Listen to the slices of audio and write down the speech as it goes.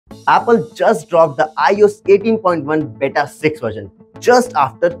Apple just dropped the iOS 18.1 Beta 6 version just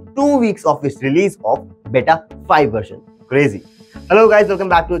after 2 weeks of its release of Beta 5 version. Crazy. Hello guys, welcome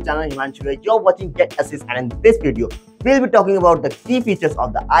back to the channel. Himanshu here. You're watching GetAssist, and in this video, we'll be talking about the key features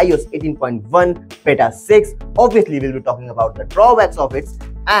of the iOS 18.1 Beta 6. Obviously, we'll be talking about the drawbacks of it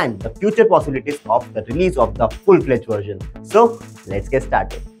and the future possibilities of the release of the full-fledged version. So, let's get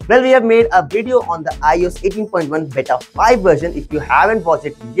started. Well, we have made a video on the iOS 18.1 Beta 5 version. If you haven't watched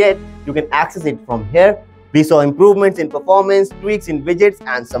it yet, you can access it from here. We saw improvements in performance, tweaks in widgets,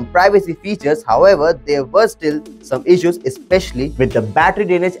 and some privacy features. However, there were still some issues, especially with the battery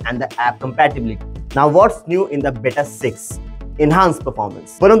drainage and the app compatibility. Now, what's new in the Beta 6? Enhanced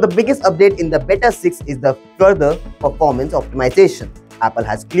performance. One of the biggest updates in the Beta 6 is the further performance optimization. Apple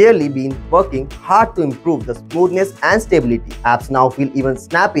has clearly been working hard to improve the smoothness and stability. Apps now feel even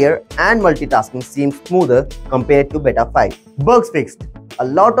snappier and multitasking seems smoother compared to Beta 5. Bugs fixed. A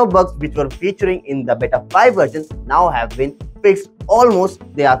lot of bugs which were featuring in the Beta 5 version now have been fixed. Almost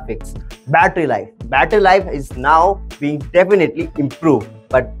they are fixed. Battery life. Battery life is now being definitely improved,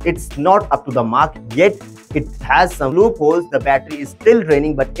 but it's not up to the mark yet. It has some loopholes. The battery is still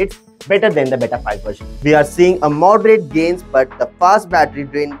draining, but it's better than the Beta 5 version. We are seeing a moderate gains, but the fast battery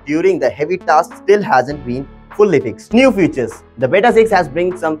drain during the heavy tasks still hasn't been fully fixed. New features. The Beta 6 has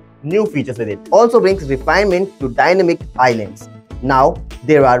bring some new features with it. Also brings refinement to dynamic islands. Now,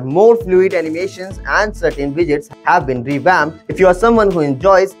 there are more fluid animations and certain widgets have been revamped. If you are someone who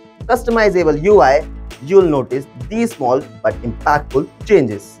enjoys customizable UI, you'll notice these small but impactful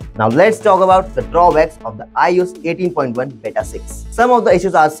changes. Now let's talk about the drawbacks of the iOS 18.1 Beta 6. Some of the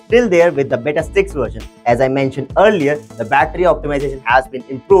issues are still there with the Beta 6 version. As I mentioned earlier, the battery optimization has been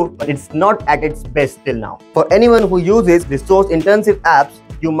improved, but it's not at its best till now. For anyone who uses resource-intensive apps,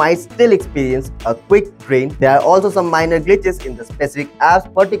 you might still experience a quick drain. There are also some minor glitches in the specific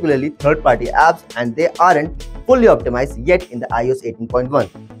apps, particularly third-party apps, and they aren't fully optimized yet in the iOS 18.1.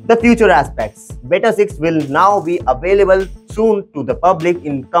 The future aspects. Beta 6 will now be available soon to the public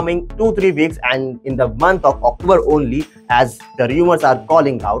in coming 2-3 weeks and in the month of October only, as the rumors are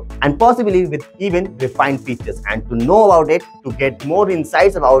calling out, and possibly with even refined features. And to know about it, to get more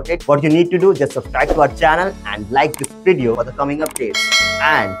insights about it, what you need to do, just subscribe to our channel and like this video for the coming updates.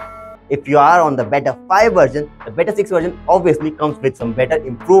 And if you are on the Beta 5 version, the Beta 6 version obviously comes with some better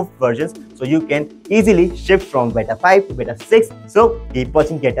improved versions, so you can easily shift from Beta 5 to Beta 6. So keep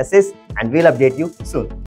watching GetAssist and we'll update you soon.